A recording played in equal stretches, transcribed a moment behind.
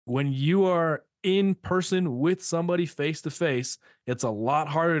When you are in person with somebody face to face, it's a lot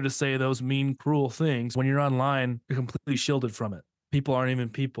harder to say those mean, cruel things. When you're online, you're completely shielded from it. People aren't even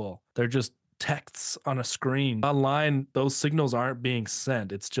people, they're just texts on a screen. Online, those signals aren't being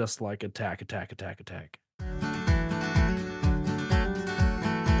sent. It's just like attack, attack, attack, attack.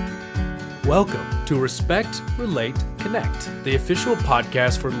 Welcome to Respect, Relate, Connect, the official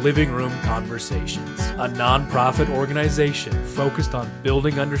podcast for Living Room Conversations, a nonprofit organization focused on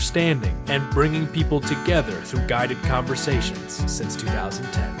building understanding and bringing people together through guided conversations since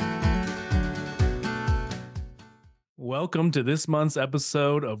 2010. Welcome to this month's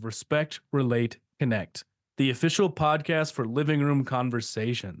episode of Respect, Relate, Connect, the official podcast for Living Room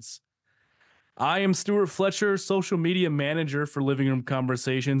Conversations. I am Stewart Fletcher, social media manager for Living Room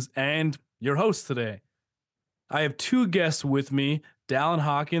Conversations, and your host today. I have two guests with me, Dallin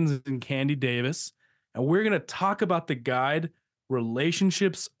Hawkins and Candi Davis, and we're going to talk about the guide,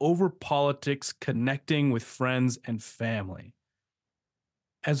 Relationships Over Politics, Connecting with Friends and Family.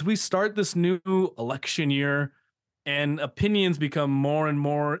 As we start this new election year and opinions become more and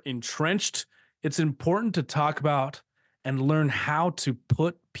more entrenched, it's important to talk about and learn how to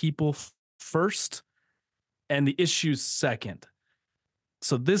put people first and the issues second.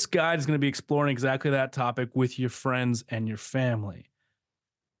 So this guide is going to be exploring exactly that topic with your friends and your family.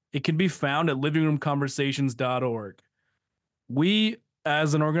 It can be found at livingroomconversations.org. We,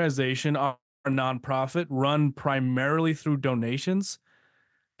 as an organization, are a nonprofit run primarily through donations,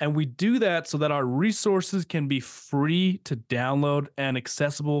 and we do that so that our resources can be free to download and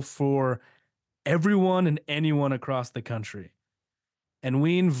accessible for everyone and anyone across the country. And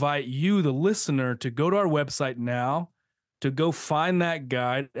we invite you, the listener, to go to our website now, to go find that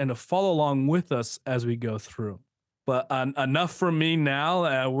guide and to follow along with us as we go through. But enough from me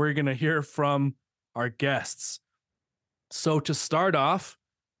now. We're going to hear from our guests. So to start off,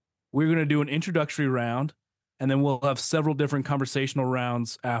 we're going to do an introductory round, and then we'll have several different conversational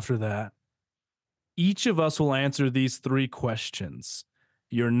rounds after that. Each of us will answer these three questions: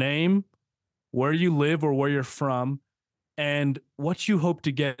 your name, where you live or where you're from, and what you hope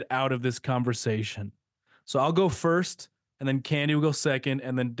to get out of this conversation. So I'll go first, and then Candi will go second,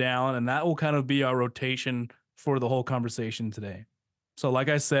 and then Dallin, and that will kind of be our rotation for the whole conversation today. So like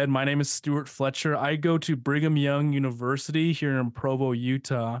I said, my name is Stewart Fletcher. I go to Brigham Young University here in Provo,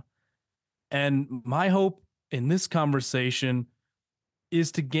 Utah. And my hope in this conversation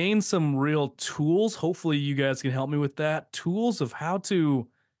is to gain some real tools. Hopefully you guys can help me with that. Tools of how to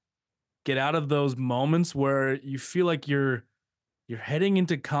get out of those moments where you feel like you're heading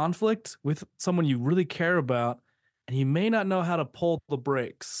into conflict with someone you really care about, and you may not know how to pull the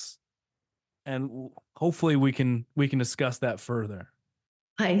brakes. And hopefully we can discuss that further.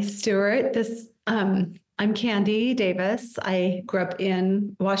 Hi, Stewart. I'm Candi Davis. I grew up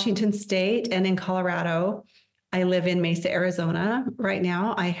in Washington State and in Colorado. I live in Mesa, Arizona right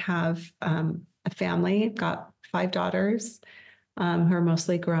now. I have a family, got 5 daughters who are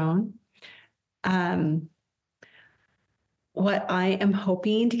mostly grown. What I am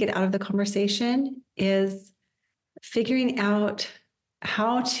hoping to get out of the conversation is figuring out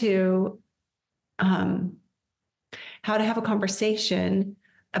how to have a conversation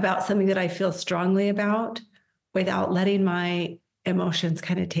about something that I feel strongly about without letting my emotions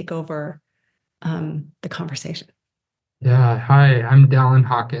kind of take over the conversation. Yeah, hi, I'm Dallin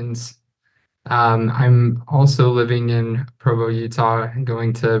Hawkins. I'm also living in Provo, Utah, and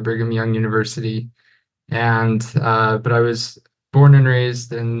going to Brigham Young University. But I was born and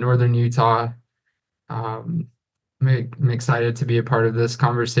raised in northern Utah. I'm excited to be a part of this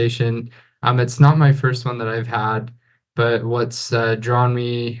conversation. It's not my first one that I've had, but what's drawn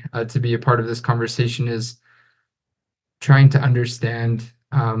me to be a part of this conversation is trying to understand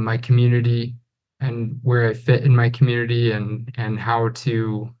my community and where I fit in my community, and how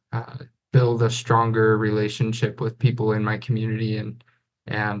to build a stronger relationship with people in my community, and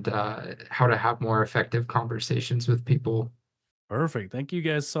how to have more effective conversations with people. Perfect. Thank you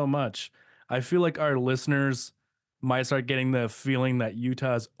guys so much. I feel like our listeners might start getting the feeling that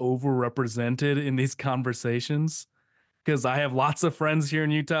Utah is overrepresented in these conversations, because I have lots of friends here in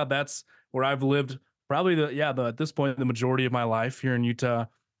Utah. That's where I've lived probably at this point, the majority of my life here in Utah.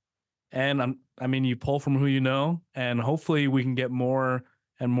 And you pull from who you know, and hopefully we can get more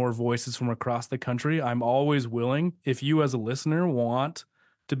and more voices from across the country. I'm always willing, if you as a listener want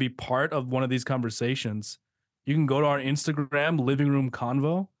to be part of one of these conversations, you can go to our Instagram, Living Room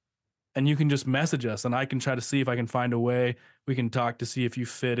Convo, and you can just message us, and I can try to see if I can find a way we can talk to see if you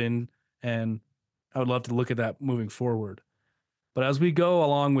fit in, and I would love to look at that moving forward. But as we go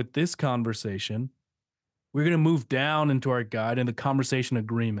along with this conversation, we're going to move down into our guide into conversation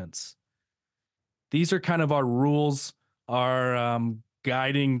agreements. These are kind of our rules, our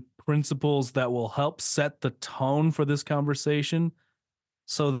guiding principles that will help set the tone for this conversation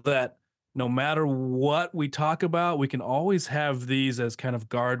so that no matter what we talk about, we can always have these as kind of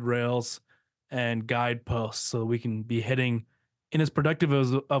guardrails and guideposts so that we can be heading in as productive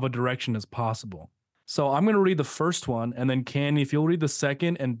of a direction as possible. So I'm going to read the first one, and then Candi, if you'll read the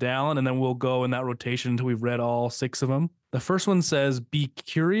second, and Dallin, and then we'll go in that rotation until we've read all 6 of them. The first one says, be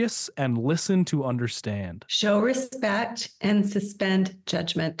curious and listen to understand. Show respect and suspend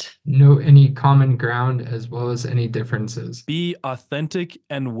judgment. Know any common ground as well as any differences. Be authentic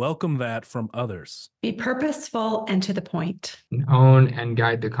and welcome that from others. Be purposeful and to the point. Own and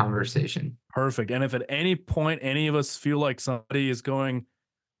guide the conversation. Perfect. And if at any point any of us feel like somebody is going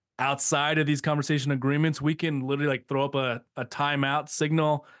outside of these conversation agreements, we can literally like throw up a timeout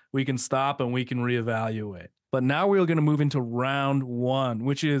signal. We can stop and we can reevaluate. But now we're going to move into round 1,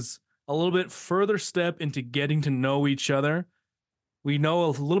 which is a little bit further step into getting to know each other. We know a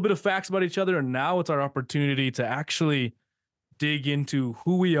little bit of facts about each other, and now it's our opportunity to actually dig into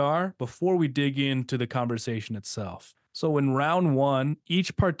who we are before we dig into the conversation itself. So in round 1,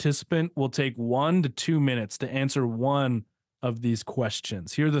 each participant will take 1 to 2 minutes to answer one of these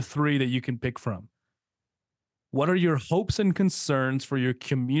questions. Here are the 3 that you can pick from. What are your hopes and concerns for your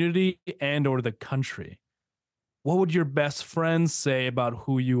community and or the country? What would your best friends say about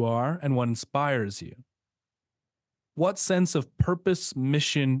who you are and what inspires you? What sense of purpose,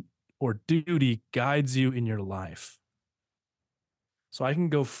 mission, or duty guides you in your life? So I can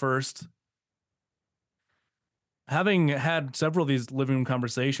go first. Having had several of these living room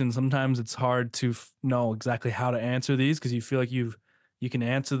conversations, sometimes it's hard to know exactly how to answer these because you feel like you can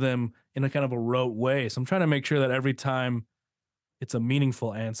answer them in a kind of a rote way. So I'm trying to make sure that every time it's a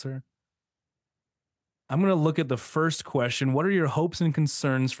meaningful answer. I'm going to look at the first question. What are your hopes and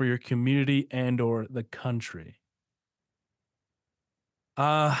concerns for your community and or the country?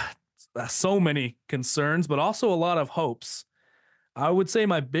 So many concerns, but also a lot of hopes. I would say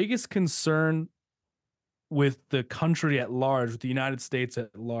my biggest concern with the country at large, with the United States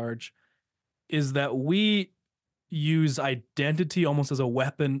at large, is that we use identity almost as a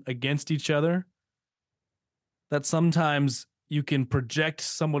weapon against each other. That sometimes you can project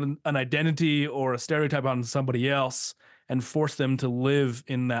someone an identity or a stereotype on somebody else and force them to live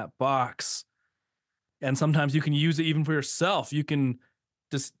in that box. And sometimes you can use it even for yourself. You can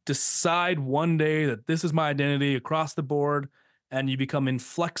just decide one day that this is my identity across the board, and you become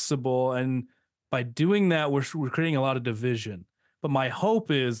inflexible. And by doing that, we're creating a lot of division. But my hope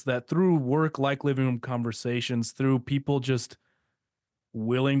is that through work like living room conversations, through people just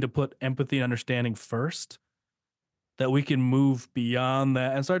willing to put empathy and understanding first, that we can move beyond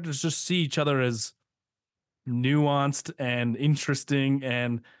that and start to just see each other as nuanced and interesting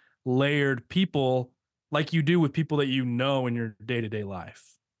and layered people like you do with people that you know in your day-to-day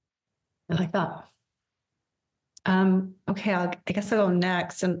life. I like that. Okay, I guess I'll go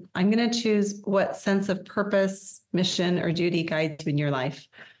next, and I'm going to choose what sense of purpose, mission, or duty guides you in your life.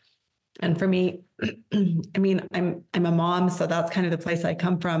 And for me, I mean, I'm a mom, so that's kind of the place I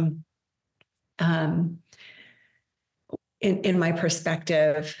come from. In my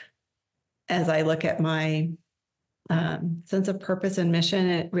perspective, as I look at my sense of purpose and mission,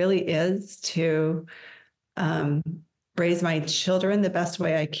 it really is to raise my children the best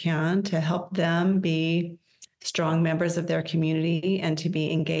way I can, to help them be strong members of their community and to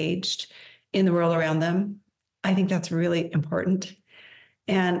be engaged in the world around them. I think that's really important.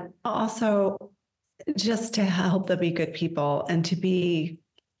 And also just to help them be good people and to be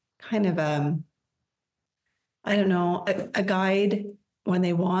kind of I don't know, a guide when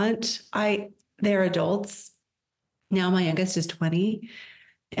they want. They're adults. Now my youngest is 20.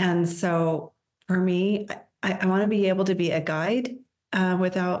 And so for me, I want to be able to be a guide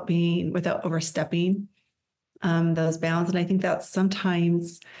without overstepping those bounds. And I think that's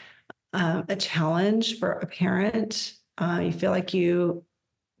sometimes a challenge for a parent. You feel like you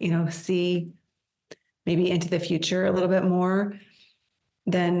see maybe into the future a little bit more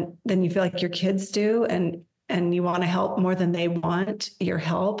than you feel like your kids do. And you want to help more than they want your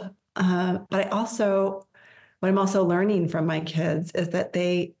help. But what I'm also learning from my kids is that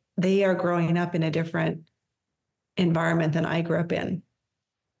they are growing up in a different environment than I grew up in.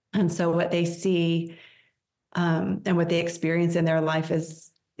 And so what they see and what they experience in their life is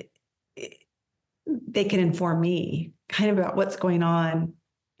they can inform me kind of about what's going on,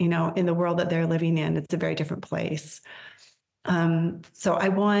 in the world that they're living in. It's a very different place. So I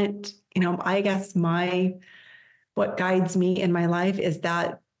want, I guess what guides me in my life is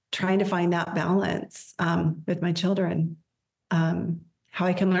that trying to find that balance with my children, how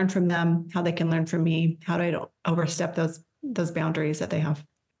I can learn from them, how they can learn from me, how do I don't overstep those boundaries that they have.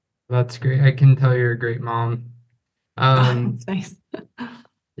 That's great. I can tell you're a great mom. That's nice.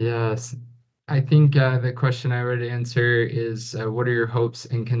 Yes. I think the question I would answer is what are your hopes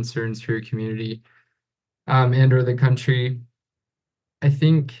and concerns for your community and or the country? I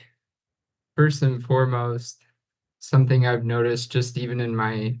think first and foremost, something I've noticed just even in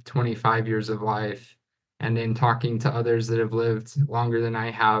my 25 years of life and in talking to others that have lived longer than I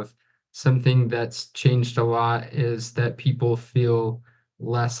have, something that's changed a lot is that people feel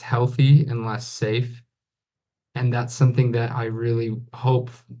less healthy and less safe. And that's something that I really hope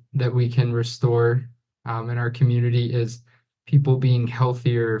that we can restore in our community is people being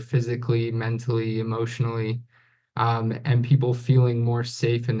healthier physically, mentally, emotionally, and people feeling more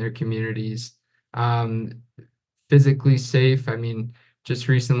safe in their communities. Um, Physically safe, I mean, just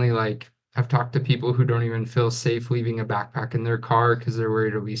recently, like I've talked to people who don't even feel safe leaving a backpack in their car because they're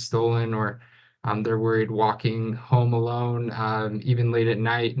worried it'll be stolen or they're worried walking home alone, even late at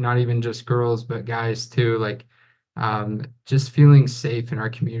night, not even just girls, but guys too. Like just feeling safe in our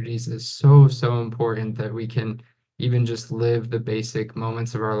communities is so, so important that we can even just live the basic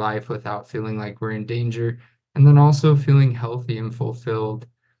moments of our life without feeling like we're in danger. And then also feeling healthy and fulfilled.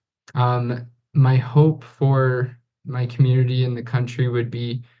 My hope for my community and the country would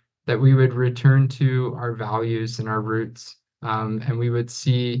be that we would return to our values and our roots, and we would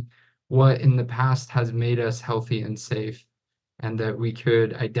see what in the past has made us healthy and safe, and that we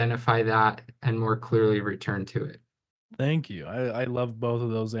could identify that and more clearly return to it. Thank you. I love both of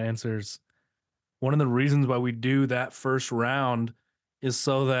those answers. One of the reasons why we do that first round is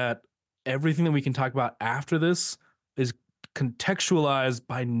so that everything that we can talk about after this is contextualized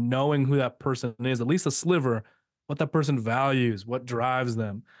by knowing who that person is, at least a sliver, what that person values, what drives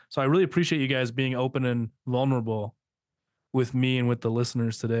them. So I really appreciate you guys being open and vulnerable with me and with the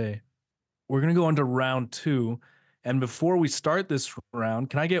listeners today. We're going to go into round two. And before we start this round,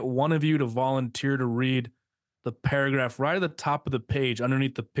 can I get one of you to volunteer to read the paragraph right at the top of the page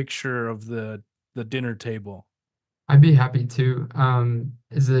underneath the picture of the dinner table? I'd be happy to.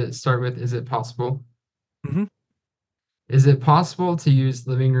 Is it possible? Mm-hmm. Is it possible to use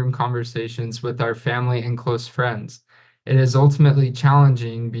living room conversations with our family and close friends? It is ultimately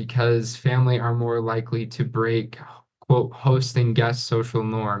challenging because family are more likely to break, quote, host and guest social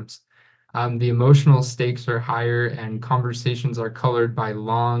norms. The emotional stakes are higher and conversations are colored by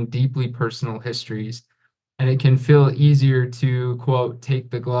long, deeply personal histories. And it can feel easier to, quote, take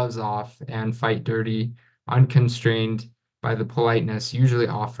the gloves off and fight dirty, unconstrained by the politeness usually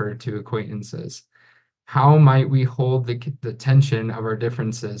offered to acquaintances. How might we hold the tension of our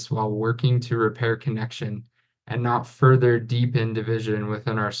differences while working to repair connection and not further deepen division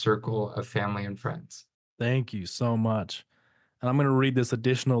within our circle of family and friends? Thank you so much. And I'm going to read this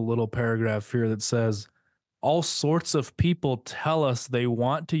additional little paragraph here that says, all sorts of people tell us they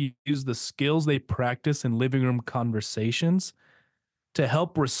want to use the skills they practice in living room conversations to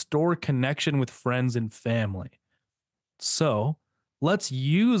help restore connection with friends and family. So let's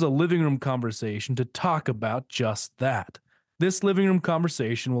use a living room conversation to talk about just that. This living room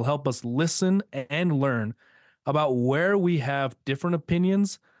conversation will help us listen and learn about where we have different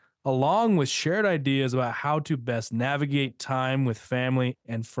opinions, along with shared ideas about how to best navigate time with family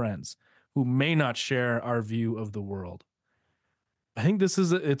and friends who may not share our view of the world. I think it's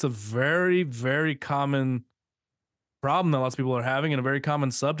a very, very common problem that lots of people are having and a very common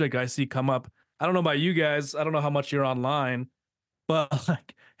subject I see come up. I don't know about you guys. I don't know how much you're online, but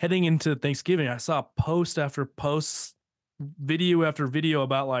like heading into Thanksgiving, I saw post after post, video after video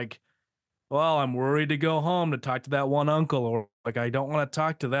about like, well, I'm worried to go home to talk to that one uncle, or like, I don't want to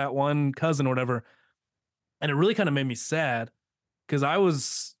talk to that one cousin or whatever. And it really kind of made me sad because I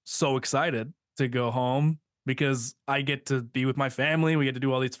was so excited to go home because I get to be with my family. We get to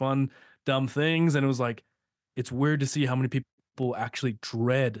do all these fun, dumb things. And it was like, it's weird to see how many people actually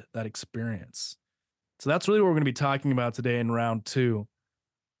dread that experience. So that's really what we're going to be talking about today in round two.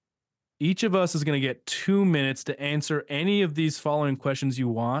 Each of us is going to get 2 minutes to answer any of these following questions you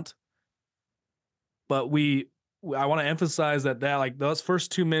want. But I want to emphasize that like those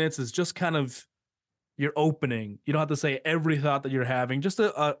first 2 minutes is just kind of your opening. You don't have to say every thought that you're having, just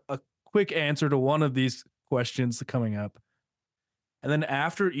a quick answer to one of these questions coming up. And then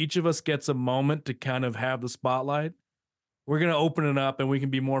after each of us gets a moment to kind of have the spotlight, we're going to open it up and we can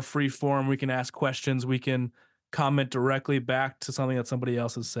be more free form. We can ask questions. We can comment directly back to something that somebody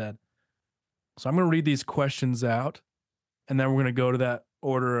else has said. So I'm going to read these questions out, and then we're going to go to that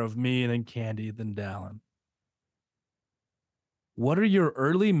order of me and then Candi, then Dallin. What are your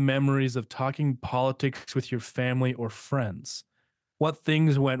early memories of talking politics with your family or friends? What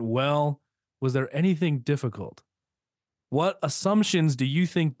things went well? Was there anything difficult? What assumptions do you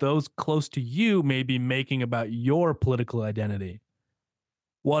think those close to you may be making about your political identity?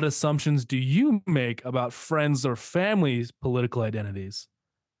 What assumptions do you make about friends or family's political identities?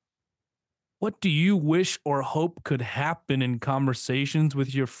 What do you wish or hope could happen in conversations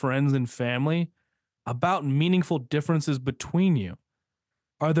with your friends and family about meaningful differences between you?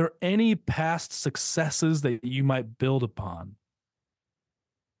 Are there any past successes that you might build upon?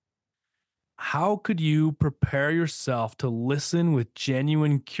 How could you prepare yourself to listen with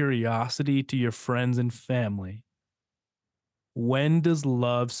genuine curiosity to your friends and family? When does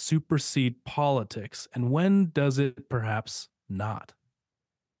love supersede politics, and when does it perhaps not?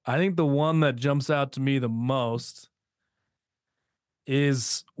 I think the one that jumps out to me the most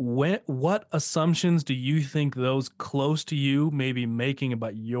is what assumptions do you think those close to you may be making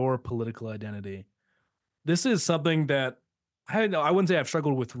about your political identity? This is something that I wouldn't say I've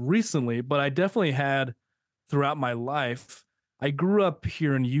struggled with recently, but I definitely had throughout my life. I grew up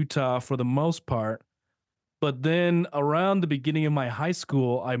here in Utah for the most part, but then around the beginning of my high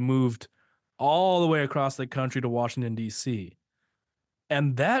school, I moved all the way across the country to Washington, D.C.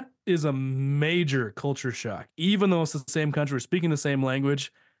 And that is a major culture shock. Even though it's the same country, we're speaking the same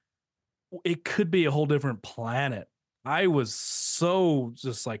language, it could be a whole different planet. I was so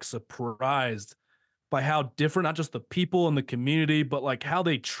just like surprised by how different, not just the people in the community, but like how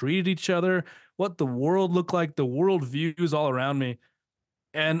they treated each other, what the world looked like, the world views all around me.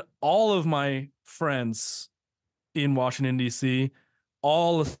 And all of my friends in Washington, D.C.,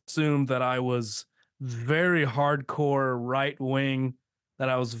 all assumed that I was very hardcore right wing, that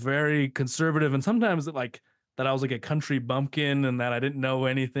I was very conservative, and sometimes like that I was like a country bumpkin and that I didn't know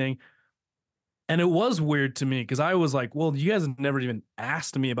anything. And it was weird to me because I was like, well, you guys have never even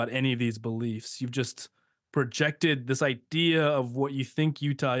asked me about any of these beliefs. You've just projected this idea of what you think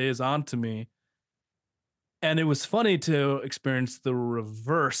Utah is onto me. And it was funny to experience the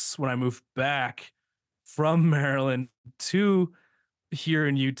reverse when I moved back from Maryland to here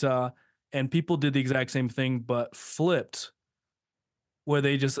in Utah. And people did the exact same thing, but flipped, where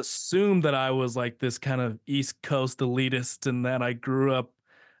they just assumed that I was like this kind of East Coast elitist and that I grew up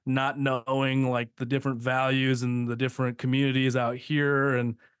not knowing like the different values and the different communities out here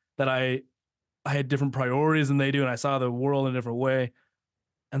and that I had different priorities than they do and I saw the world in a different way.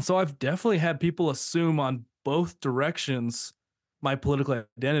 And so I've definitely had people assume on both directions my political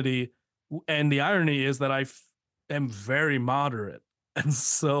identity. And the irony is that am very moderate. And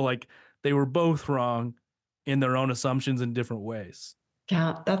so like they were both wrong in their own assumptions in different ways.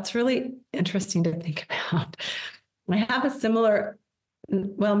 Yeah, that's really interesting to think about. I have a similar,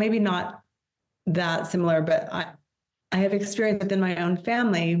 well, maybe not that similar, but I have experience within my own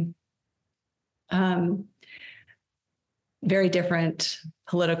family, very different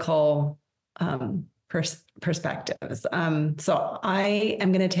political perspectives. So I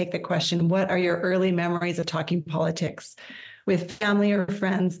am going to take the question, what are your early memories of talking politics with family or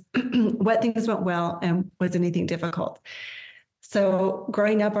friends? What things went well and was anything difficult? So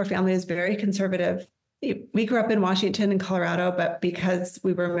growing up, our family was very conservative. We grew up in Washington and Colorado, but because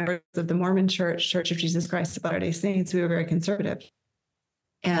we were members of the Mormon Church, Church of Jesus Christ of Latter-day Saints, we were very conservative.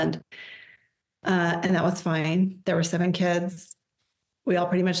 And that was fine. There were 7 kids. We all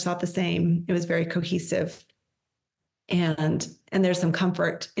pretty much thought the same. It was very cohesive. And there's some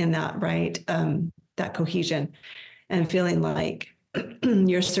comfort in that, right? That cohesion and feeling like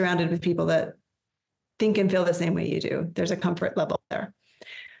you're surrounded with people that think and feel the same way you do. There's a comfort level there.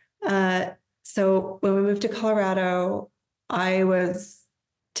 So when we moved to Colorado, I was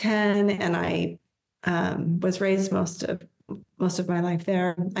 10 and I was raised most of my life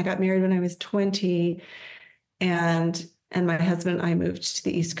there. I got married when I was 20 and my husband and I moved to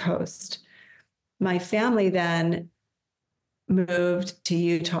the East Coast. My family then moved to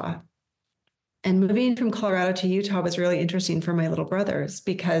Utah. And moving from Colorado to Utah was really interesting for my little brothers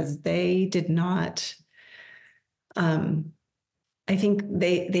because they did not, I think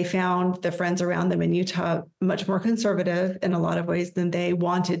they found the friends around them in Utah much more conservative in a lot of ways than they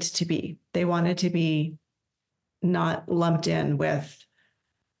wanted to be. They wanted to be not lumped in with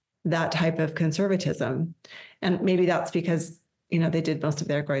that type of conservatism. And maybe that's because, they did most of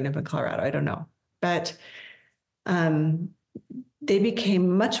their growing up in Colorado. I don't know. But they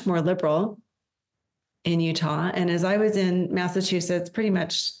became much more liberal in Utah. And as I was in Massachusetts, pretty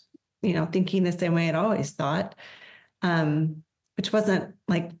much, thinking the same way I'd always thought, which wasn't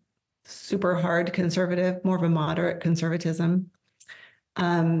like super hard conservative, more of a moderate conservatism.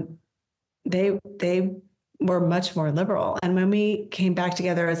 They were much more liberal. And when we came back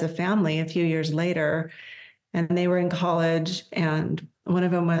together as a family a few years later, and they were in college, and one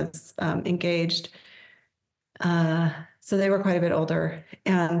of them was engaged, so they were quite a bit older.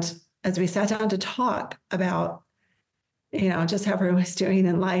 And as we sat down to talk about, just how everyone was doing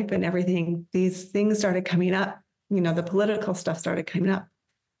in life and everything, these things started coming up. The political stuff started coming up.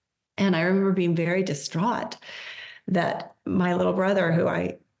 And I remember being very distraught that my little brother, who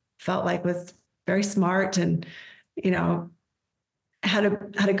I felt like was very smart and, had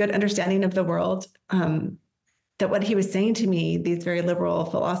a good understanding of the world, that what he was saying to me, these very liberal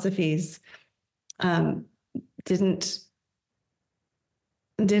philosophies, didn't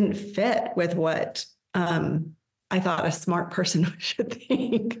fit with what I thought a smart person should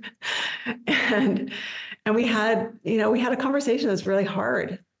think. And we had a conversation that was really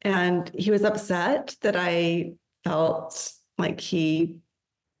hard. And he was upset that I felt like he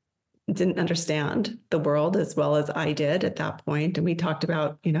didn't understand the world as well as I did at that point. And we talked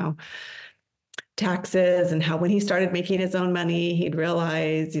about, taxes and how when he started making his own money, he'd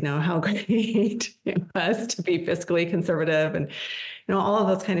realize, how great it was to be fiscally conservative and, all of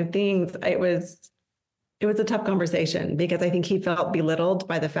those kind of things. It was a tough conversation because I think he felt belittled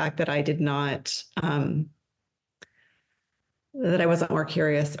by the fact that I did not, that I wasn't more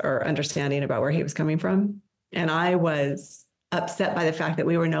curious or understanding about where he was coming from. And I was upset by the fact that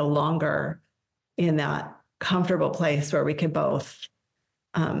we were no longer in that comfortable place where we could both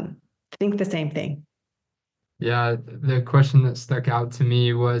think the same thing. Yeah, the question that stuck out to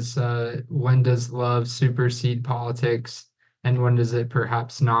me was when does love supersede politics and when does it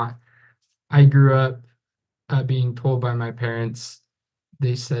perhaps not? I grew up being told by my parents,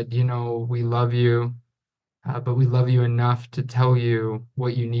 they said, we love you, but we love you enough to tell you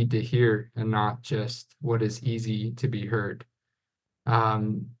what you need to hear and not just what is easy to be heard.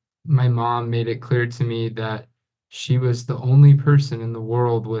 My mom made it clear to me that she was the only person in the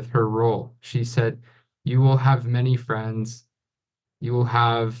world with her role. She said, you will have many friends, you will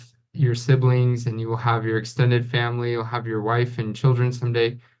have your siblings, and you will have your extended family, you'll have your wife and children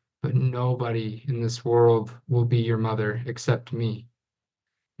someday, but nobody in this world will be your mother except me.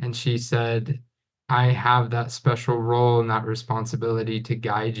 And she said, I have that special role and that responsibility to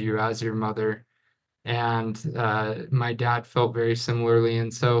guide you as your mother. And my dad felt very similarly.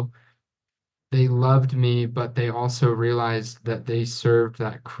 And so they loved me, but they also realized that they served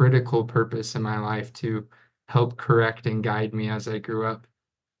that critical purpose in my life to help correct and guide me as I grew up.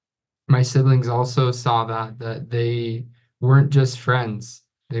 My siblings also saw that they weren't just friends.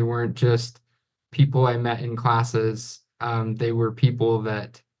 They weren't just people I met in classes. They were people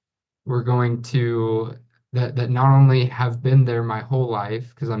that were going to that not only have been there my whole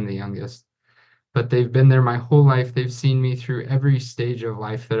life, because I'm the youngest, but they've been there my whole life. They've seen me through every stage of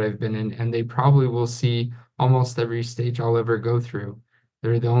life that I've been in, and they probably will see almost every stage I'll ever go through.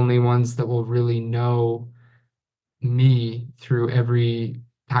 They're the only ones that will really know me through every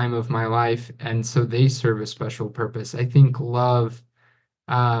time of my life, and so they serve a special purpose. I think love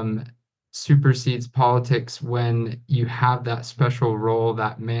um, supersedes politics when you have that special role,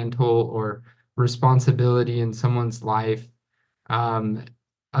 that mantle or responsibility in someone's life, um,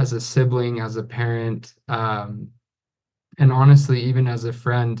 as a sibling, as a parent, and honestly, even as a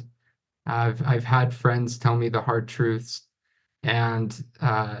friend. I've had friends tell me the hard truths, and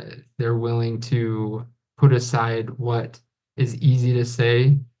they're willing to put aside what is easy to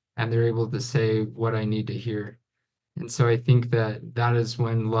say, and they're able to say what I need to hear. And so I think that that is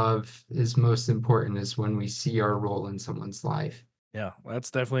when love is most important, is when we see our role in someone's life. Yeah,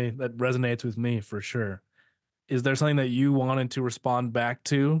 that resonates with me for sure. Is there something that you wanted to respond back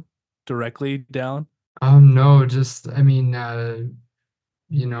to directly, Dallin? No, just, I mean, I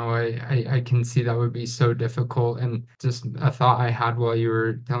can see that would be so difficult. And just a thought I had while you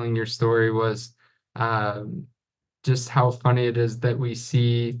were telling your story was um, just how funny it is that we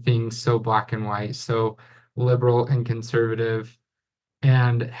see things so black and white, so liberal and conservative.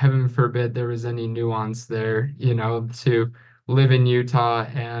 And heaven forbid there was any nuance there, to live in Utah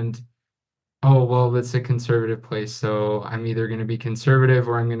and, oh, well, it's a conservative place. So I'm either going to be conservative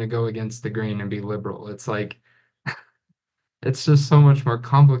or I'm going to go against the grain and be liberal. It's like, it's just so much more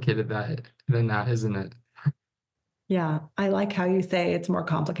complicated than that, isn't it? Yeah, I like how you say it's more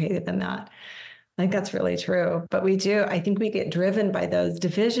complicated than that. I think that's really true. But I think we get driven by those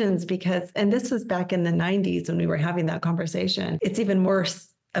divisions because, and this was back in the 90s when we were having that conversation. It's even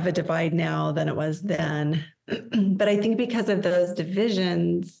worse of a divide now than it was then. But I think because of those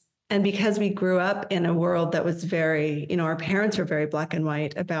divisions and because we grew up in a world that was very, our parents were very black and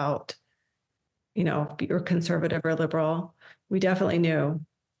white about, if you're conservative or liberal, we definitely knew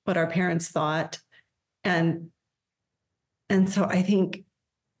what our parents thought. And so I think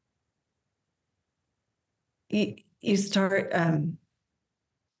you start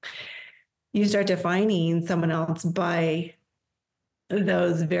defining someone else by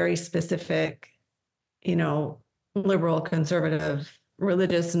those very specific, liberal, conservative,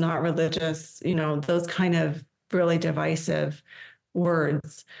 religious, not religious, those kind of really divisive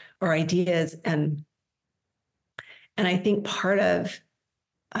words or ideas. And I think part of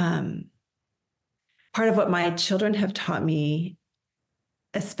what my children have taught me,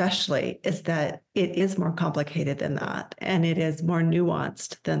 especially, is that it is more complicated than that, and it is more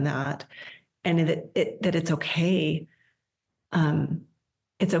nuanced than that, and that it's okay.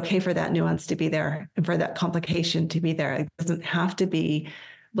 It's okay for that nuance to be there and for that complication to be there. It doesn't have to be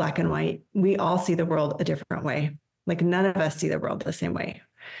black and white. We all see the world a different way. Like, none of us see the world the same way.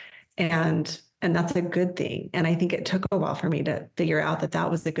 And that's a good thing. And I think it took a while for me to figure out that that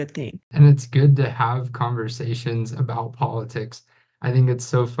was a good thing. And it's good to have conversations about politics. I think it's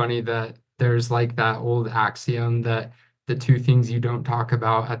so funny that there's like that old axiom that the two things you don't talk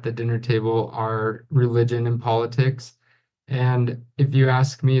about at the dinner table are religion and politics. And if you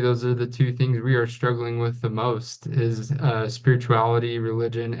ask me, those are the two things we are struggling with the most is spirituality,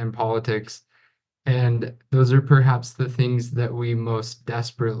 religion, and politics. And those are perhaps the things that we most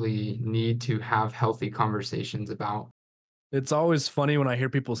desperately need to have healthy conversations about. It's always funny when I hear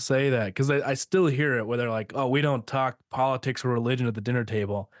people say that because I still hear it where they're like, oh, we don't talk politics or religion at the dinner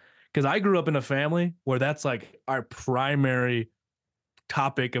table. Because I grew up in a family where that's like our primary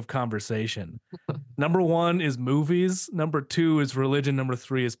topic of conversation. Number one is movies. Number two is religion. Number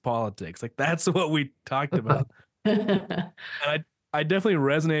three is politics. Like, that's what we talked about. And I definitely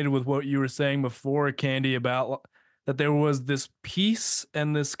resonated with what you were saying before, Candi, about that there was this peace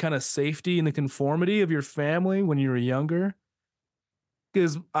and this kind of safety in the conformity of your family when you were younger.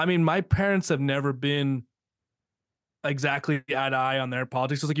 Because, I mean, my parents have never been exactly eye to eye on their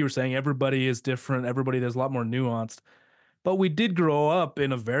politics. Just like you were saying, everybody is different. There's a lot more nuanced. But we did grow up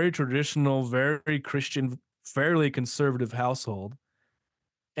in a very traditional, very Christian, fairly conservative household.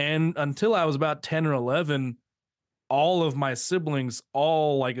 And until I was about 10 or 11, all of my siblings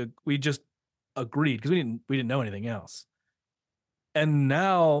we just agreed because we didn't know anything else. And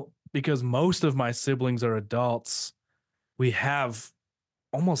now, because most of my siblings are adults, we have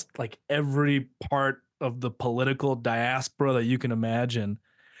almost like every part of the political diaspora that you can imagine.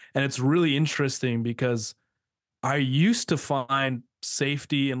 And it's really interesting because I used to find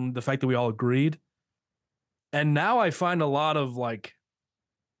safety in the fact that we all agreed. And now I find a lot of like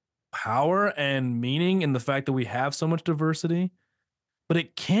power and meaning in the fact that we have so much diversity. But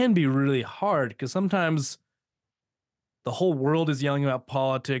it can be really hard because sometimes the whole world is yelling about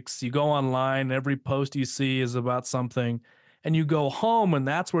politics. You go online, every post you see is about something, and you go home, and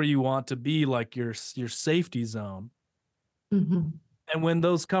that's where you want to be, like your safety zone. Mm-hmm. And when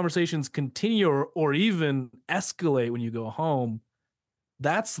those conversations continue or even escalate when you go home,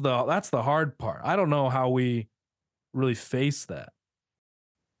 that's the hard part. I don't know how we really face that.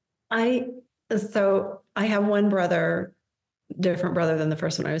 So I have one brother, different brother than the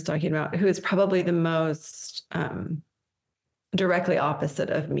first one I was talking about, who is probably the most directly opposite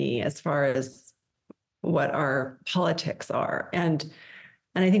of me as far as what our politics are. And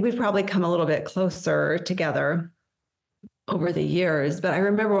I think we've probably come a little bit closer together over the years. But I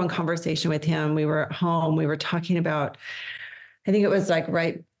remember one conversation with him. We were at home. We were talking about, I think it was like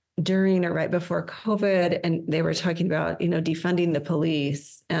right during or right before COVID, and they were talking about, defunding the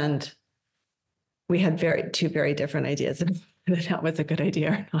police. And we had two very different ideas of whether that was a good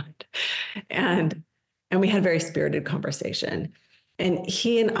idea or not. And we had very spirited conversation. And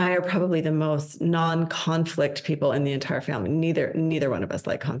he and I are probably the most non-conflict people in the entire family. Neither one of us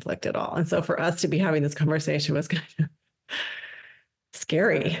like conflict at all. And so for us to be having this conversation was kind of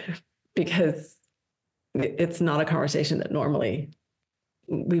scary because it's not a conversation that normally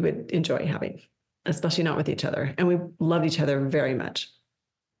we would enjoy having, especially not with each other. And we loved each other very much.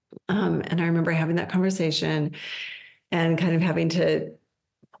 And I remember having that conversation and kind of having to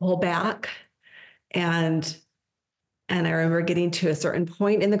pull back. And I remember getting to a certain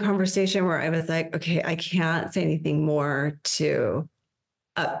point in the conversation where I was like, okay, I can't say anything more to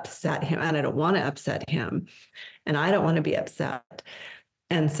upset him. And I don't want to upset him. And I don't want to be upset.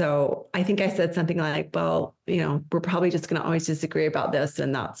 And so I think I said something like, well, we're probably just going to always disagree about this,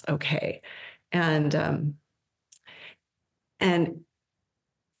 and that's okay. And I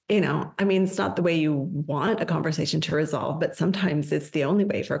mean, it's not the way you want a conversation to resolve, but sometimes it's the only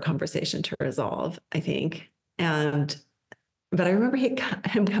way for a conversation to resolve, I think. But I remember him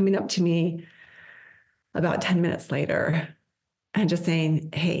coming up to me about 10 minutes later and just saying,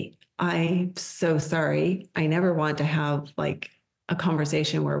 hey, I'm so sorry. I never want to have like a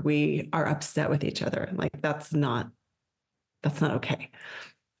conversation where we are upset with each other. Like that's not okay.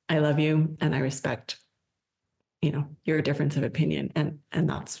 I love you and I respect, your difference of opinion, and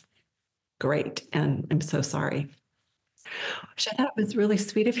that's great. And I'm so sorry. Which I thought it was really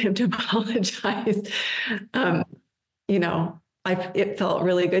sweet of him to apologize. Um, it felt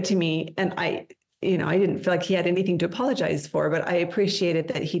really good to me. And I didn't feel like he had anything to apologize for, but I appreciated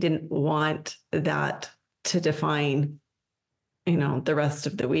that he didn't want that to define, the rest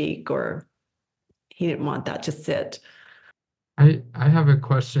of the week, or he didn't want that to sit. I have a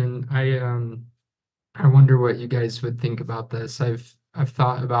question. I wonder what you guys would think about this. I've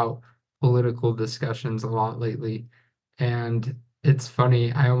thought about political discussions a lot lately, and it's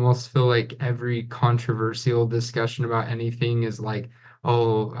funny. I almost feel like every controversial discussion about anything is like,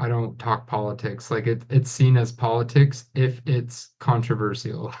 oh, I don't talk politics. Like it's seen as politics if it's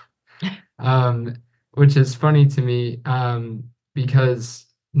controversial. Um, which is funny to me, because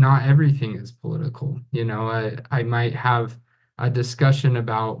not everything is political. I might have a discussion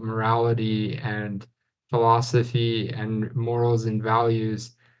about morality and philosophy and morals and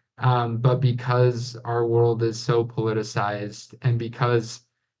values, but because our world is so politicized and because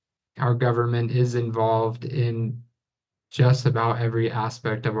our government is involved in just about every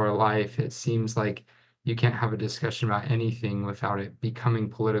aspect of our life, it seems like you can't have a discussion about anything without it becoming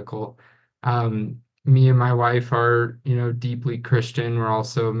political. Me and my wife are, deeply Christian. We're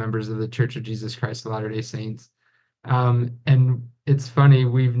also members of the Church of Jesus Christ of Latter-day Saints. And it's funny,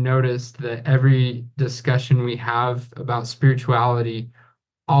 we've noticed that every discussion we have about spirituality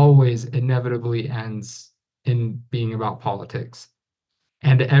always inevitably ends in being about politics.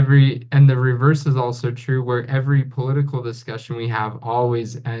 And the reverse is also true, where every political discussion we have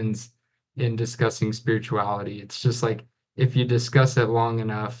always ends in discussing spirituality. It's just like if you discuss it long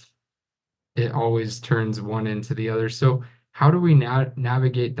enough, it always turns one into the other. So how do we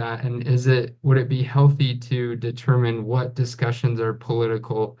navigate that? And would it be healthy to determine what discussions are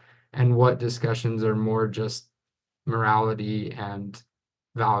political and what discussions are more just morality and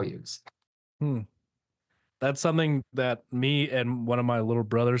values? Hmm. That's something that me and one of my little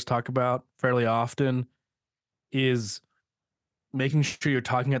brothers talk about fairly often, is making sure you're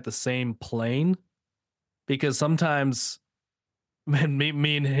talking at the same plane, because sometimes and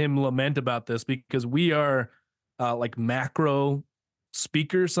me and him lament about this because we are like macro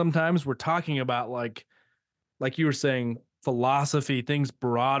speakers. Sometimes we're talking about like you were saying, philosophy, things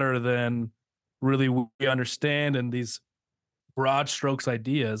broader than really we understand, and these broad strokes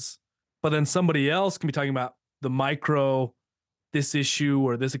ideas. But then somebody else can be talking about the micro, this issue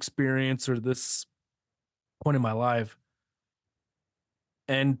or this experience or this point in my life.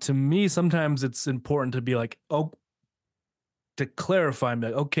 And to me, sometimes it's important to be like, oh, to clarify, and be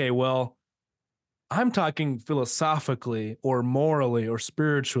like, okay, well, I'm talking philosophically or morally or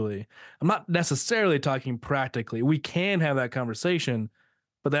spiritually. I'm not necessarily talking practically. We can have that conversation,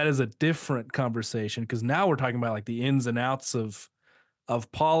 but that is a different conversation because now we're talking about like the ins and outs of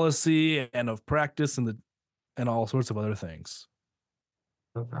policy and of practice and all sorts of other things.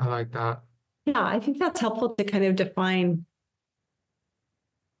 I like that. Yeah, I think that's helpful to kind of define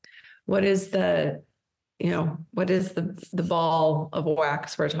what is the ball of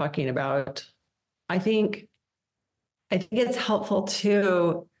wax we're talking about. I think it's helpful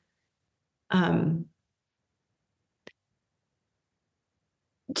to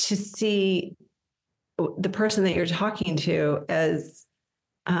see the person that you're talking to as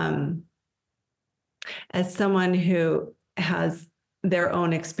someone who has their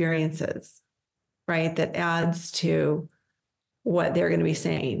own experiences, right? That adds to what they're going to be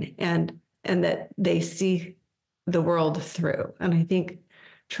saying, and that they see the world through. And I think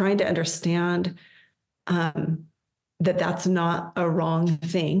trying to understand that that's not a wrong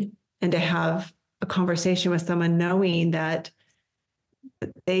thing, and to have a conversation with someone knowing that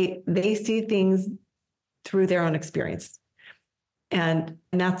they see things through their own experience. And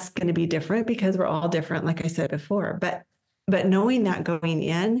that's going to be different because we're all different, like I said before. But knowing that going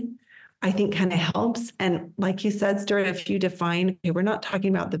in, I think kind of helps. And like you said, Stuart, if you define, okay, we're not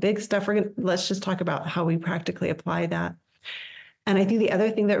talking about the big stuff, let's just talk about how we practically apply that. And I think the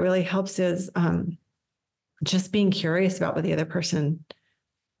other thing that really helps is just being curious about what the other person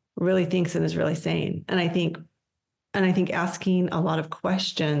really thinks and is really saying. And I think asking a lot of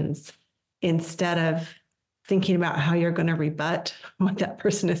questions instead of thinking about how you're going to rebut what that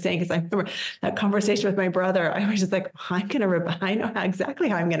person is saying. Because I remember that conversation with my brother. I was just like, I'm going to rebut. I know exactly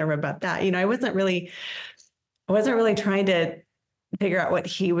how I'm going to rebut that. I wasn't really trying to figure out what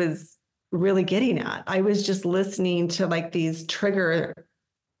he was really getting at. I was just listening to like these trigger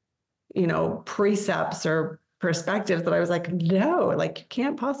precepts or perspectives that I was like, no, like you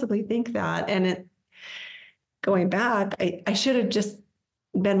can't possibly think that. And going back, I should have just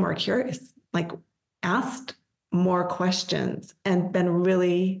been more curious, like asked more questions and been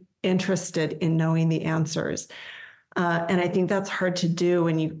really interested in knowing the answers. And I think that's hard to do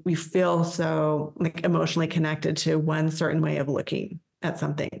when we feel so like emotionally connected to one certain way of looking at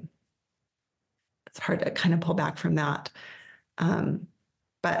something. It's hard to kind of pull back from that.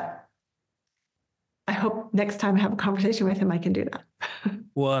 But I hope next time I have a conversation with him, I can do that.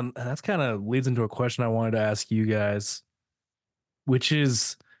 Well, and that's kind of leads into a question I wanted to ask you guys, which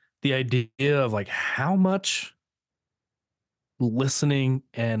is the idea of like how much listening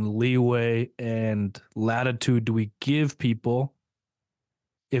and leeway and latitude do we give people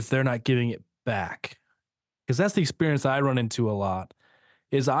if they're not giving it back? Because that's the experience I run into a lot.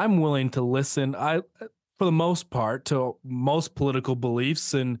 Is I'm willing to listen, for the most part, to most political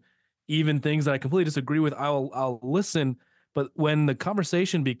beliefs and even things that I completely disagree with. I'll listen, but when the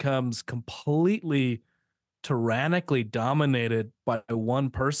conversation becomes completely tyrannically dominated by one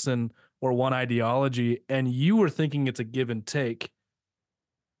person or one ideology, and you were thinking it's a give and take,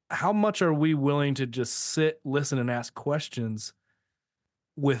 how much are we willing to just sit, listen, and ask questions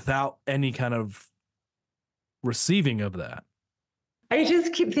without any kind of receiving of that? I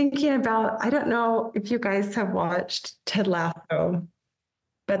just keep thinking about, I don't know if you guys have watched Ted Lasso,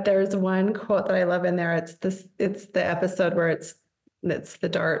 but there's one quote that I love in there. It's the episode where it's the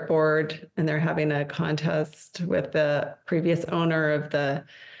dartboard and they're having a contest with the previous owner of the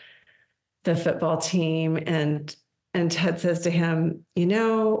football team. And Ted says to him,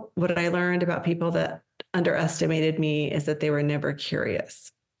 what I learned about people that underestimated me is that they were never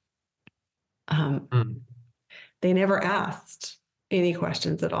curious. They never asked any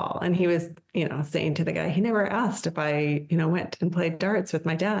questions at all. And he was, saying to the guy, he never asked if I, went and played darts with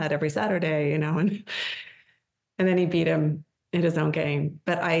my dad every Saturday, and then he beat him in his own game.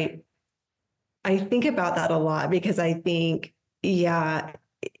 But I think about that a lot because I think, yeah,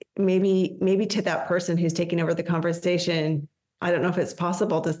 maybe to that person who's taking over the conversation, I don't know if it's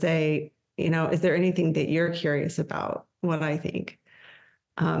possible to say, is there anything that you're curious about what I think?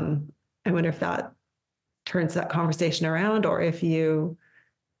 I wonder if that turns that conversation around or if you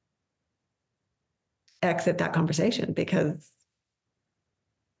exit that conversation because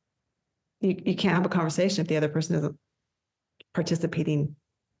you can't have a conversation if the other person isn't participating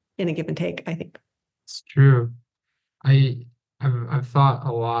in a give and take, I think. It's true. I've thought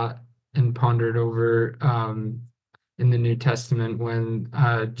a lot and pondered over in the New Testament when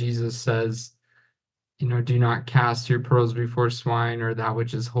Jesus says, do not cast your pearls before swine or that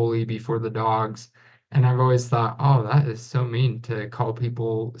which is holy before the dogs. And I've always thought, oh, that is so mean to call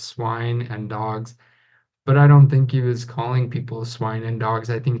people swine and dogs. But I don't think he was calling people swine and dogs.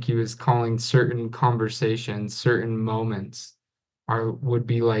 I think he was calling certain conversations, certain moments would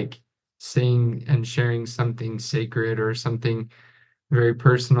be like saying and sharing something sacred or something very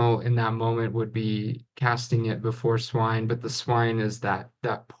personal in that moment would be casting it before swine, but the swine is that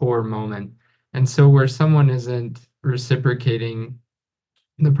poor moment. And so where someone isn't reciprocating,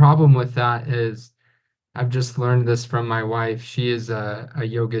 the problem with that is I've just learned this from my wife. She is a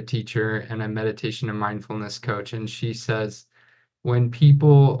yoga teacher and a meditation and mindfulness coach. And she says, when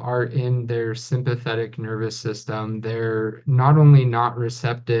people are in their sympathetic nervous system, they're not only not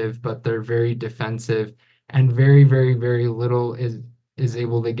receptive, but they're very defensive and very, very, very little is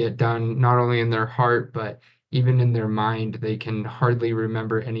able to get done, not only in their heart, but even in their mind. They can hardly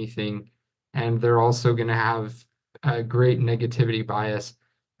remember anything. And they're also going to have a great negativity bias.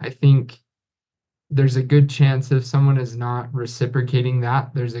 I think there's a good chance if someone is not reciprocating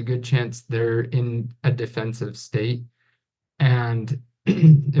that, there's a good chance they're in a defensive state. And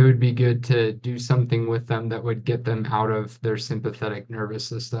it would be good to do something with them that would get them out of their sympathetic nervous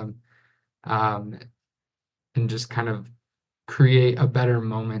system, and just kind of create a better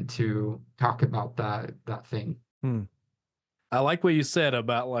moment to talk about that thing. I like what you said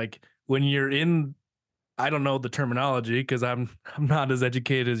about like when you're in, I don't know the terminology because I'm not as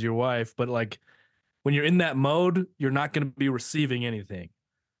educated as your wife, but like when you're in that mode, you're not going to be receiving anything.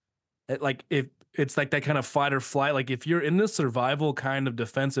 Like if it's like that kind of fight or flight, like if you're in this survival kind of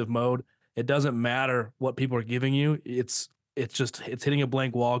defensive mode, it doesn't matter what people are giving you. It's hitting a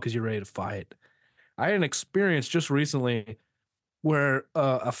blank wall because you're ready to fight. I had an experience just recently where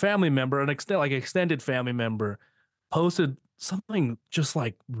a family member, extended family member, posted something just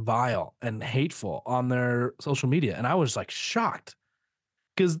like vile and hateful on their social media, and I was like shocked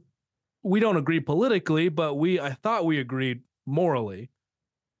because we don't agree politically, but I thought we agreed morally.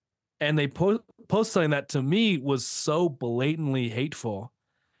 And they post something that to me was so blatantly hateful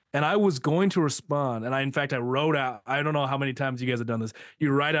And I was going to respond. And in fact, I wrote out, I don't know how many times you guys have done this.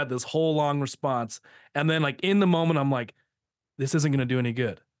 You write out this whole long response. And then, like, in the moment, I'm like, this isn't going to do any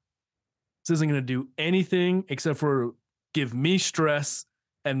good. This isn't going to do anything except for give me stress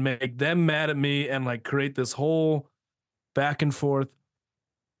and make them mad at me and like create this whole back and forth.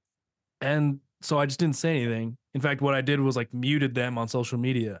 And so I just didn't say anything. In fact, what I did was like muted them on social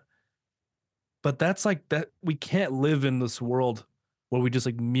media. But that's like that we can't live in this world where we just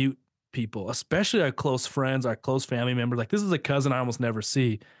like mute people, especially our close friends, our close family members. Like this is a cousin I almost never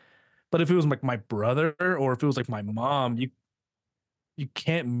see. But if it was like my brother or if it was like my mom, you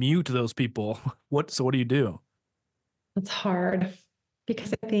can't mute those people. What do you do? It's hard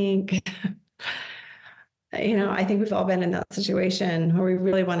because I think, I think we've all been in that situation where we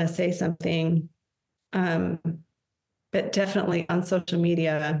really want to say something, but definitely on social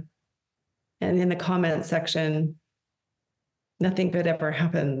media and in the comment section, nothing good ever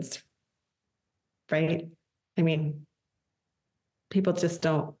happens, right? I mean, people just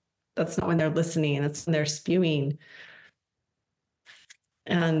don't, that's not when they're listening, that's when they're spewing.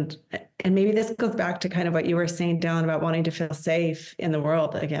 And maybe this goes back to kind of what you were saying, Dallin, about wanting to feel safe in the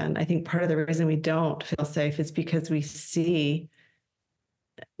world again. I think part of the reason we don't feel safe is because we see,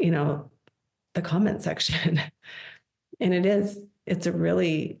 the comment section. And it's a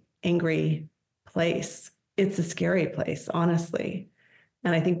really angry place. It's a scary place, honestly.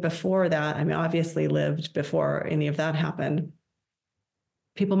 And I think before that, I mean, obviously lived before any of that happened.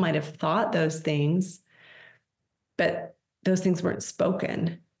 People might have thought those things, but those things weren't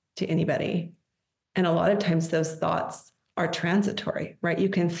spoken to anybody. And a lot of times those thoughts are transitory, right? You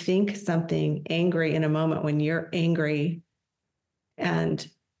can think something angry in a moment when you're angry, and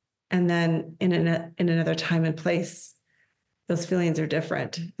then in another time and place, those feelings are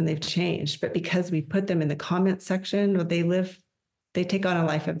different and they've changed. But because we put them in the comment section, or they take on a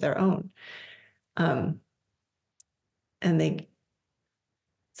life of their own. So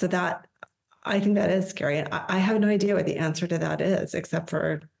that, I think that is scary. And I have no idea what the answer to that is, except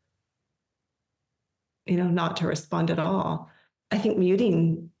for, not to respond at all. I think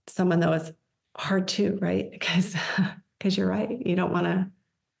muting someone, though, is hard too, right? Because you're right. You don't want to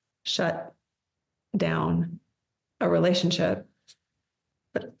shut down a relationship.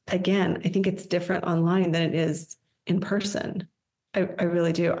 But again, I think it's different online than it is in person. I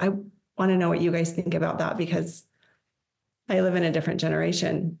really do. I want to know what you guys think about that, because I live in a different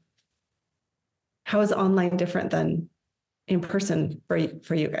generation. How is online different than in person for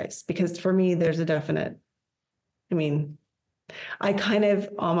you guys? Because for me, there's a definite, I kind of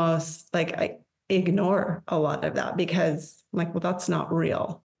almost like I ignore a lot of that because I'm like, well, that's not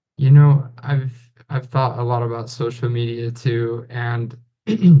real. I've thought a lot about social media too, and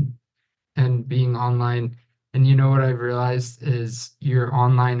and being online. And what I've realized is your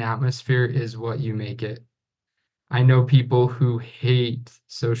online atmosphere is what you make it. I know people who hate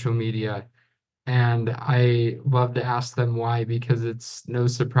social media, and I love to ask them why, because it's no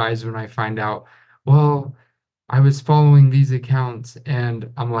surprise when I find out, well, I was following these accounts, and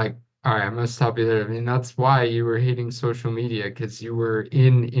I'm like, all right, I'm gonna stop you there. I mean, that's why you were hating social media, because you were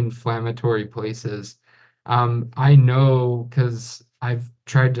in inflammatory places. I know because I've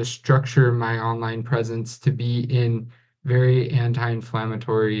tried to structure my online presence to be in very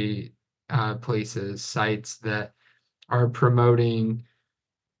anti-inflammatory places, sites that are promoting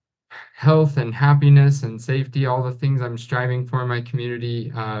health and happiness and safety, all the things I'm striving for in my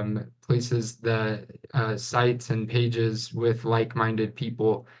community, places that sites and pages with like-minded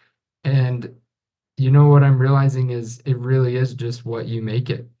people. And what I'm realizing is it really is just what you make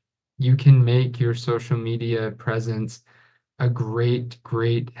it. You can make your social media presence a great,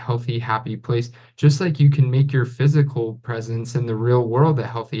 great, healthy, happy place, just like you can make your physical presence in the real world a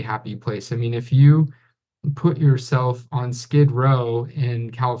healthy, happy place. I mean, if you put yourself on Skid Row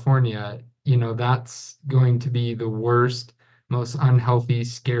in California, that's going to be the worst, most unhealthy,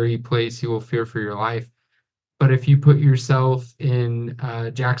 scary place you will fear for your life. But if you put yourself in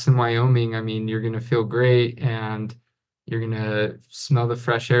Jackson, Wyoming, I mean, you're going to feel great and you're going to smell the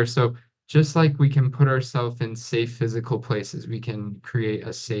fresh air. So just like we can put ourselves in safe physical places, we can create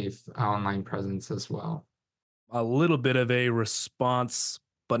a safe online presence as well. A little bit of a response,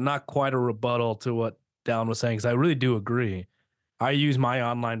 but not quite a rebuttal to what Dallin was saying, because I really do agree. I use my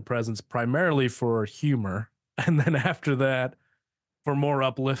online presence primarily for humor. And then after that, for more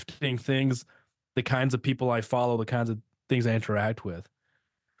uplifting things, the kinds of people I follow, the kinds of things I interact with.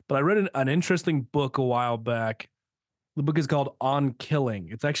 But I read an interesting book a while back. The book is called On Killing.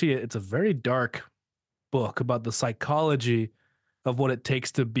 It's a very dark book about the psychology of what it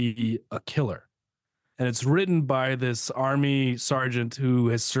takes to be a killer. And it's written by this army sergeant who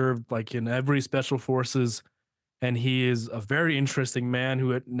has served like in every special forces, and he is a very interesting man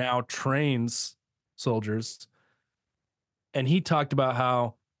who now trains soldiers. And he talked about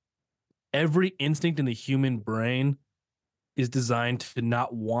how every instinct in the human brain is designed to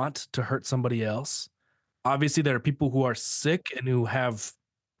not want to hurt somebody else. Obviously, there are people who are sick and who have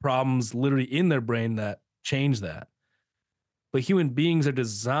problems literally in their brain that change that. But human beings are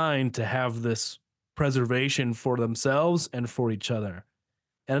designed to have this preservation for themselves and for each other.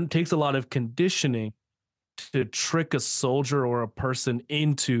 And it takes a lot of conditioning to trick a soldier or a person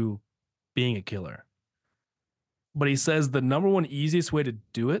into being a killer. But he says the number one easiest way to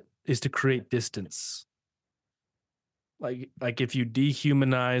do it is to create distance. Like if you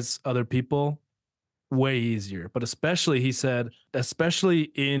dehumanize other people, way easier. But especially, he said, especially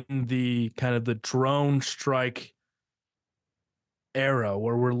in the kind of the drone strike era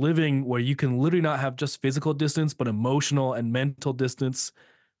where we're living, where you can literally not have just physical distance, but emotional and mental distance,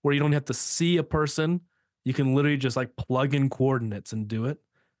 where you don't have to see a person. You can literally just like plug in coordinates and do it.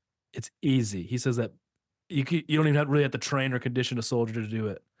 It's easy. He says that you don't even really have to train or condition a soldier to do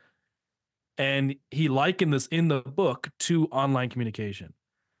it. And he likened this in the book to online communication.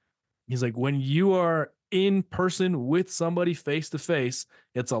 He's like, when you are in person with somebody face to face,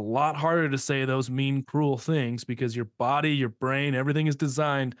 it's a lot harder to say those mean, cruel things because your body, your brain, everything is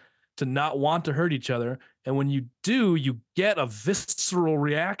designed to not want to hurt each other. And when you do, you get a visceral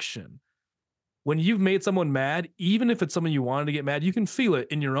reaction. When you've made someone mad, even if it's someone you wanted to get mad, you can feel it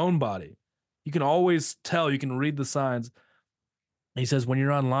in your own body. You can always tell, you can read the signs. He says, when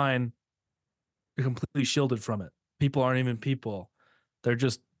you're online, you're completely shielded from it. People aren't even people. They're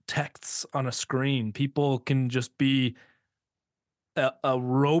just texts on a screen. People can just be a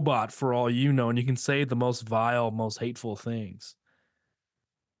robot for all you know, and you can say the most vile, most hateful things.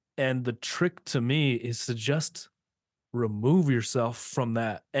 And the trick to me is to just remove yourself from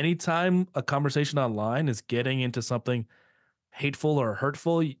that. Anytime a conversation online is getting into something hateful or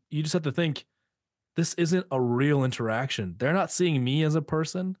hurtful, you just have to think, this isn't a real interaction. They're not seeing me as a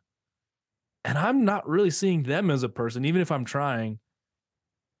person, and I'm not really seeing them as a person. Even if I'm trying,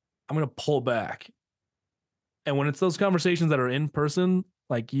 I'm going to pull back. And when it's those conversations that are in person,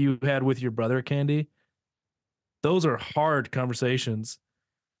 like you had with your brother, Candi, those are hard conversations.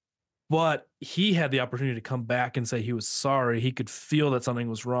 But he had the opportunity to come back and say he was sorry. He could feel that something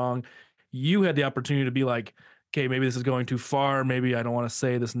was wrong. You had the opportunity to be like, okay, maybe this is going too far. Maybe I don't want to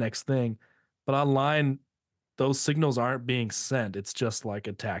say this next thing. But online, those signals aren't being sent. It's just like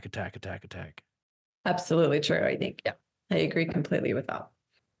attack, attack, attack, attack. Absolutely true. I think, yeah, I agree completely with that.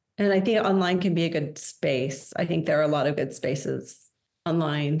 And I think online can be a good space. I think there are a lot of good spaces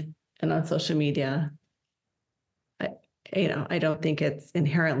online and on social media. I don't think it's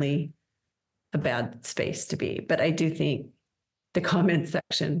inherently a bad space to be, but I do think the comment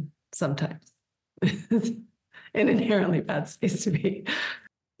section sometimes is an inherently bad space to be.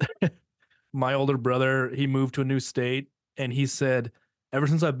 My older brother, he moved to a new state, and he said, ever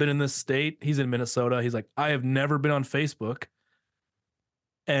since I've been in this state, he's in Minnesota. He's like, I have never been on Facebook,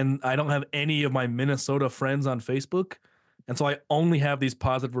 and I don't have any of my Minnesota friends on Facebook. And so I only have these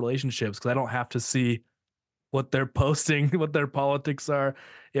positive relationships because I don't have to see what they're posting, what their politics are.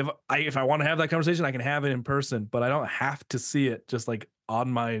 If I want to have that conversation, I can have it in person, but I don't have to see it just like on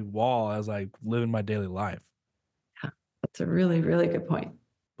my wall as I live in my daily life. Yeah, that's a really, really good point.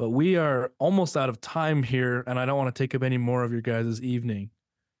 But we are almost out of time here, and I don't want to take up any more of your guys' evening.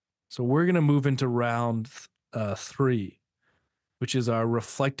 So we're going to move into round 3, which is our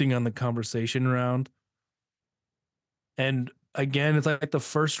reflecting on the conversation round. And again, it's like the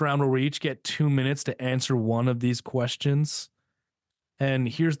first round where we each get 2 minutes to answer one of these questions. And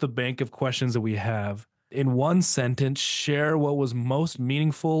here's the bank of questions that we have. In one sentence, share what was most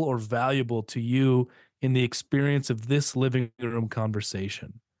meaningful or valuable to you in the experience of this living room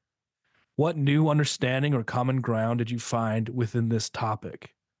conversation. What new understanding or common ground did you find within this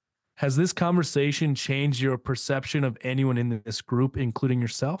topic? Has this conversation changed your perception of anyone in this group, including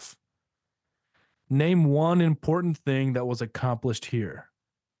yourself? Name one important thing that was accomplished here.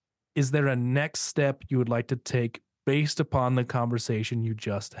 Is there a next step you would like to take based upon the conversation you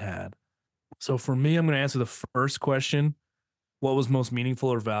just had? So for me, I'm going to answer the first question. What was most meaningful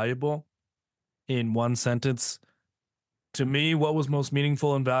or valuable? In one sentence. To me, what was most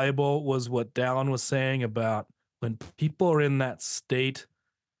meaningful and valuable was what Dallin was saying about when people are in that state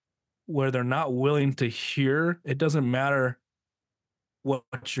where they're not willing to hear. It doesn't matter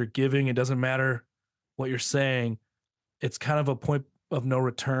what you're giving. It doesn't matter what you're saying. It's kind of a point of no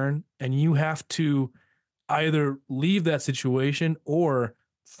return. And you have to either leave that situation or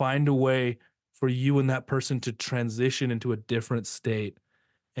find a way for you and that person to transition into a different state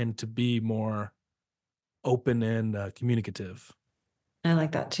and to be more open and communicative. I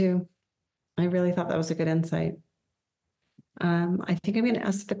like that too. I really thought that was a good insight. I think I'm going to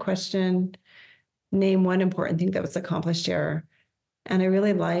ask the question, name one important thing that was accomplished here. And I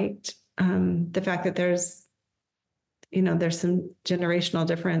really liked the fact that there's some generational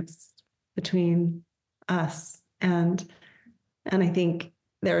difference between us. And I think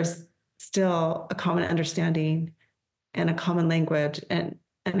there's still a common understanding and a common language. And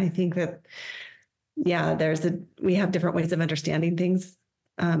I think that, yeah, we have different ways of understanding things.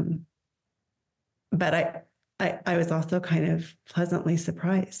 But I was also kind of pleasantly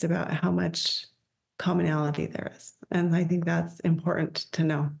surprised about how much commonality there is. And I think that's important to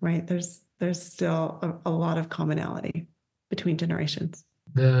know, right? There's still a lot of commonality between generations.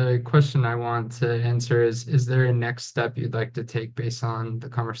 The question I want to answer is there a next step you'd like to take based on the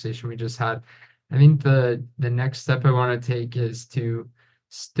conversation we just had? I think the next step I want to take is to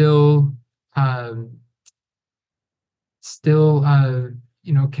still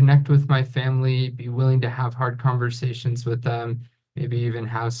connect with my family, be willing to have hard conversations with them, maybe even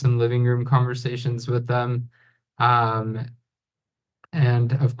have some living room conversations with them.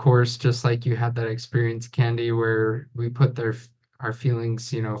 And of course, just like you had that experience, Candi, where we put our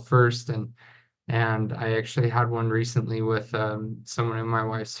feelings, first. And I actually had one recently with someone in my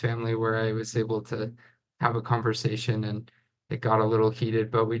wife's family where I was able to have a conversation, and it got a little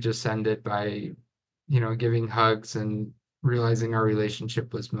heated, but we just ended by, giving hugs and realizing our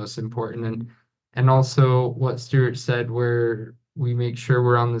relationship was most important. And also what Stewart said, where we make sure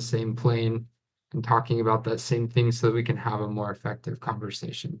we're on the same plane and talking about that same thing so that we can have a more effective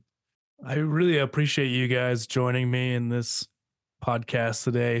conversation. I really appreciate you guys joining me in this podcast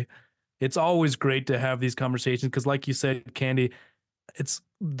today. It's always great to have these conversations because, like you said, Candi, it's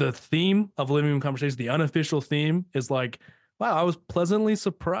the theme of Living Room Conversations. The unofficial theme is like, wow, I was pleasantly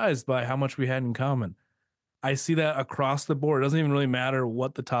surprised by how much we had in common. I see that across the board. It doesn't even really matter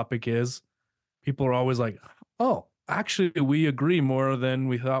what the topic is. People are always like, oh, actually, we agree more than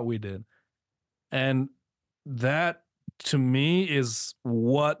we thought we did. And that, to me, is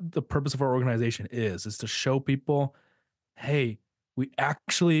what the purpose of our organization is to show people, hey, we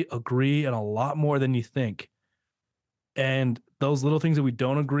actually agree on a lot more than you think. And those little things that we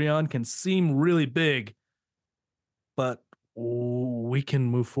don't agree on can seem really big, but we can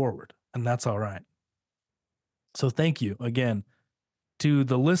move forward, and that's all right. So thank you again to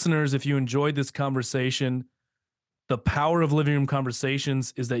the listeners. If you enjoyed this conversation, the power of Living Room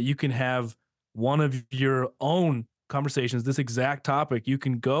Conversations is that you can have one of your own conversations, this exact topic. You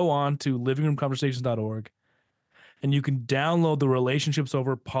can go on to livingroomconversations.org and you can download the Relationships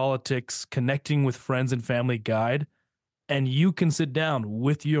Over Politics Connecting with Friends and Family guide. And you can sit down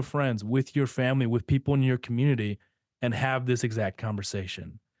with your friends, with your family, with people in your community and have this exact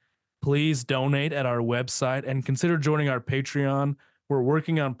conversation. Please donate at our website and consider joining our Patreon. We're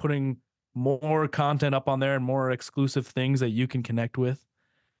working on putting more content up on there and more exclusive things that you can connect with.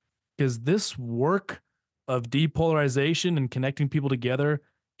 Because this work of depolarization and connecting people together,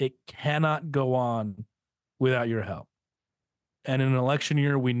 it cannot go on without your help. And in an election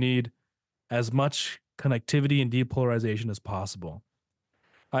year, we need as much connectivity and depolarization as possible.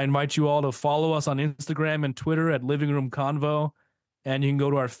 I invite you all to follow us on Instagram and Twitter at Living Room Convo. And you can go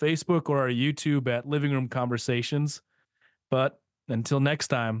to our Facebook or our YouTube at Living Room Conversations. But until next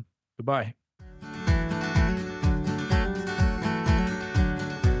time, goodbye.